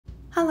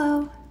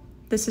Hello,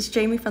 this is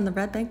Jamie from the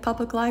Red Bank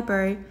Public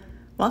Library.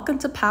 Welcome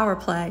to Power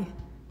Play.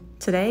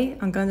 Today,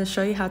 I'm going to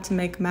show you how to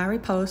make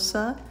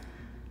Mariposa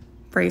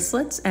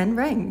bracelets and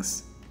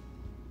rings.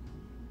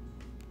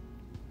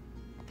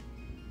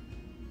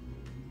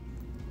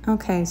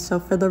 Okay, so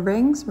for the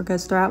rings, we're going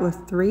to start out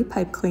with 3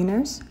 pipe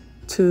cleaners,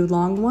 2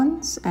 long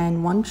ones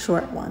and 1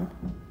 short one.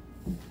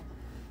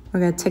 We're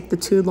going to take the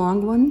 2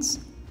 long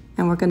ones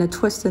and we're going to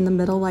twist in the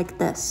middle like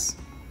this.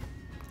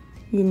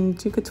 You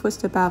could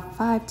twist about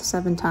 5 to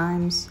 7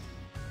 times.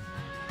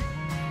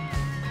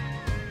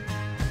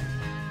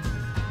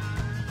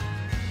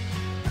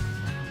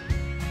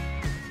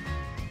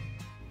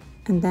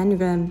 And then you're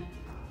going to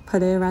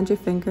put it around your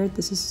finger.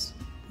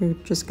 You're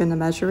just going to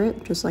measure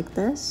it just like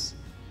this.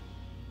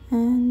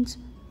 And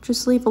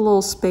just leave a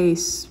little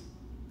space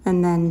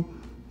and then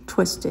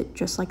twist it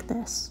just like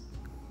this.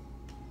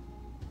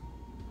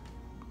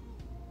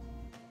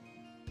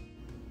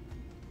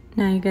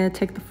 Now you're going to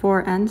take the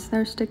 4 ends that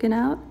are sticking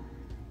out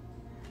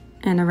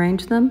and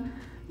arrange them.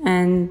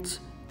 And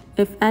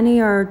if any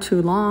are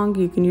too long,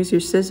 you can use your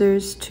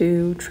scissors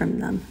to trim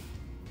them.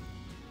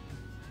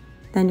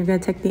 Then you're going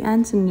to take the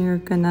ends and you're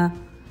going to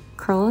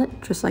curl it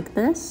just like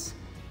this.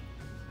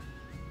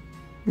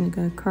 And you're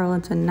going to curl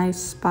into a nice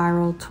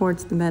spiral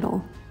towards the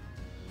middle.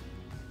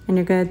 And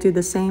you're going to do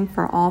the same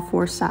for all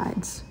 4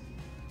 sides.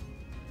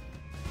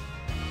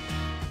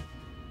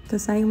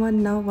 Does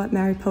anyone know what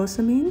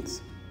Mariposa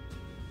means?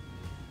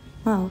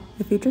 Well,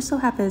 if you just so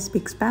happen to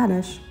speak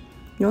Spanish,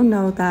 you'll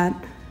know that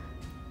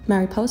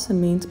Mariposa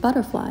means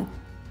butterfly.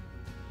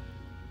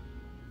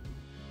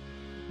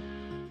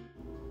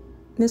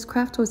 This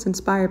craft was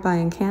inspired by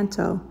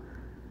Encanto,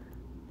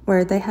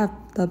 where they have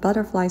the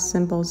butterfly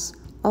symbols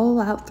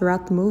all out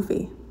throughout the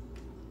movie.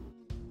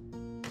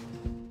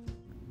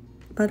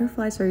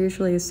 Butterflies are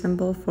usually a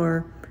symbol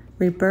for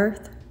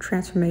rebirth,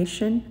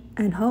 transformation,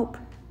 and hope.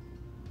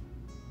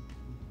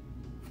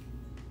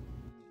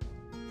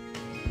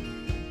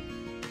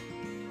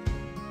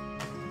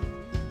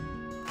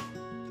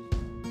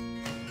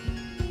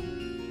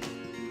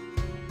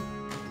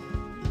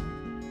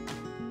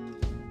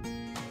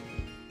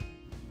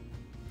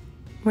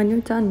 When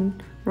you're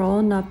done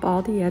rolling up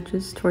all the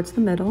edges towards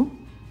the middle,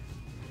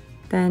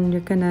 then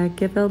you're gonna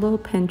give it a little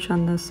pinch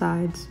on the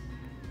sides.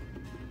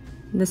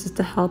 This is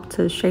to help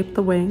to shape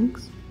the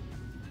wings.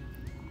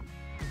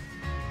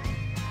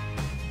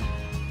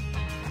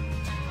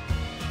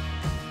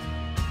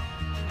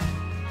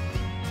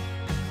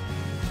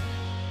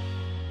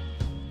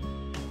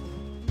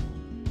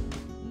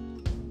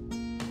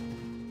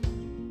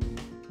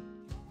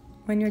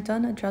 When you're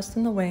done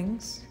adjusting the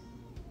wings,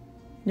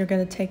 you're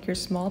going to take your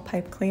small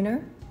pipe cleaner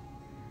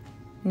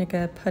and you're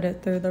going to put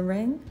it through the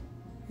ring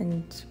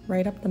and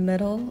right up the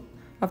middle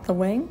of the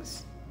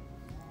wings.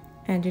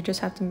 And you just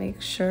have to make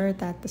sure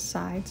that the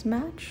sides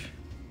match.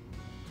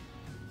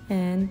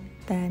 And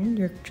then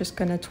you're just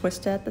going to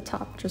twist it at the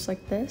top just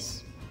like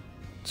this,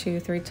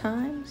 2-3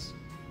 times,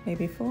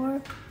 maybe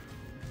 4.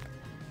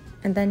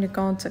 And then you're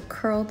going to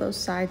curl those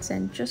sides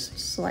in just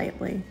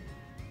slightly.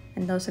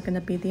 And those are going to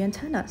be the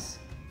antennas.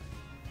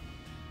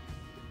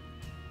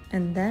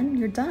 And then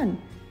you're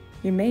done.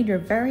 You made your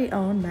very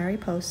own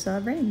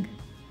Mariposa ring.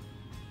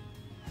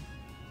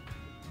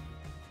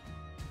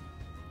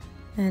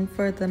 And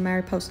for the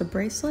Mariposa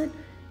bracelet,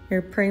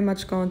 you're pretty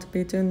much going to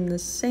be doing the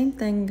same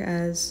thing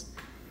as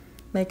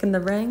making the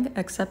ring,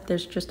 except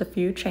there's just a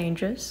few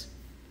changes.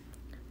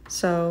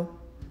 So,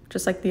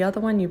 just like the other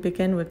one, you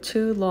begin with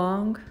 2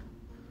 long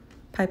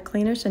pipe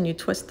cleaners and you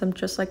twist them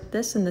just like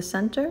this in the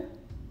center.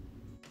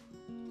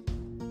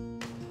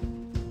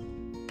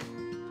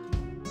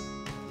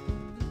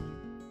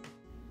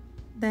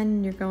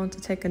 Then you're going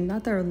to take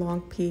another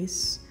long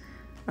piece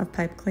of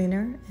pipe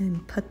cleaner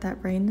and put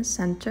that right in the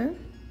center.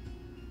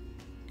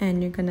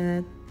 And you're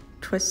gonna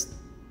twist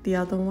the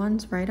other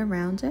ones right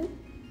around it.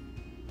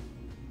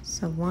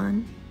 So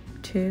 1,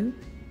 2,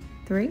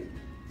 3.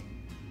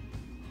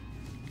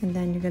 And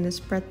then you're gonna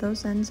spread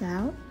those ends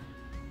out.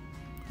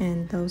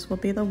 And those will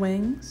be the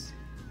wings.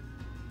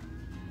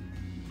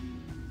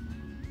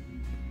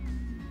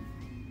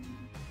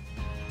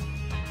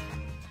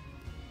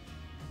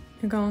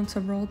 You're going to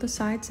roll the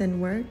sides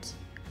inwards.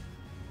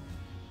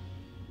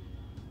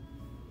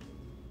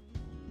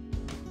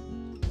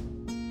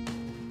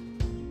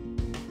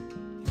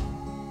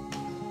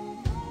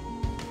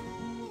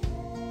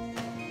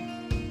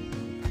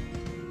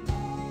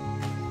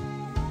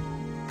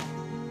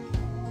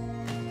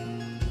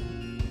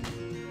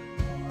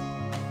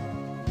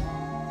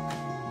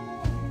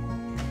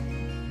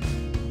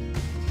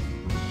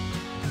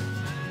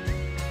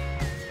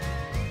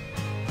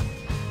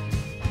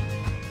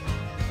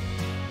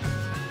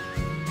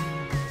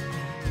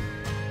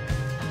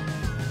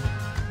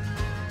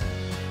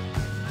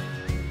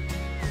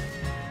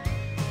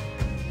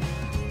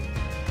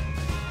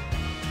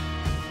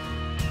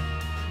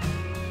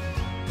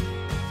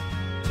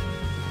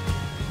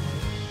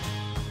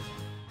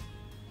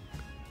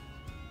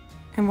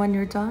 And when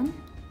you're done,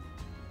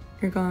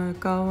 you're going to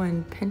go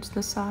and pinch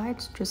the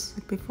sides just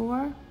like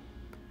before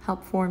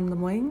help form the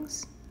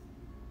wings.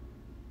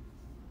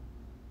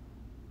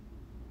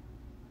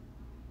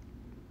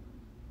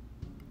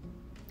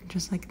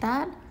 Just like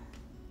that.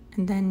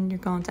 And then you're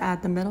going to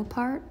add the middle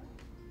part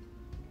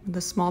with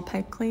a small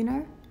pipe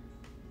cleaner.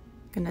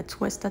 Gonna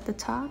twist at the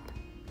top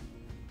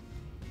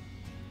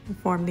and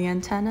form the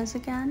antennas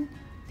again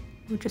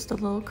with just a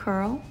little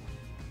curl.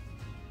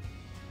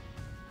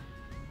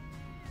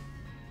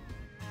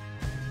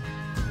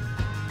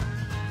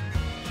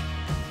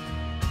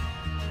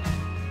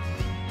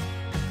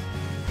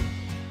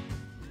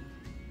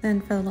 Then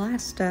for the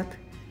last step,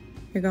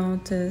 you're going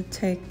to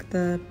take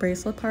the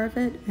bracelet part of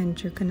it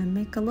and you're gonna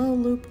make a little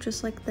loop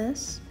just like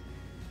this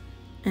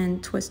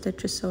and twist it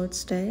just so it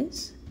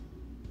stays.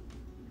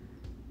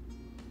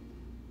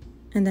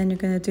 And then you're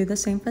gonna do the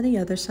same for the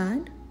other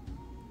side.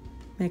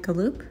 Make a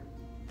loop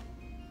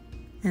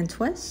and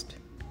twist.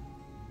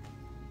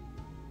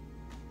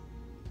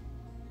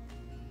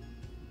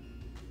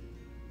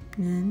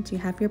 And you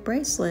have your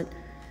bracelet.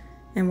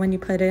 And when you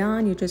put it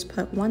on, you just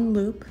put one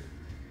loop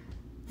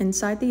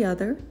inside the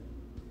other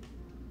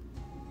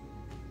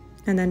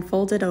and then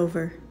fold it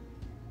over.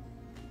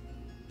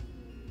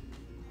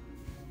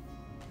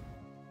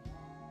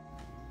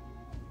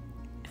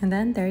 And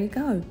then there you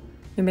go.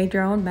 You made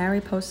your own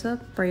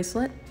Mariposa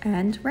bracelet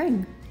and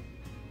ring.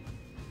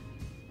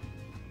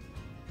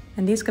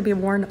 And these could be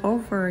worn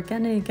over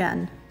again and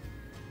again.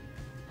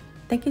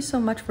 Thank you so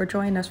much for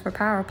joining us for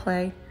Power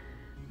Play.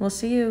 We'll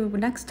see you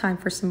next time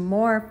for some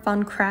more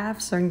fun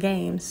crafts or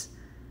games.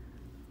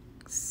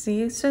 See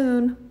you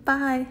soon.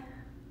 Bye.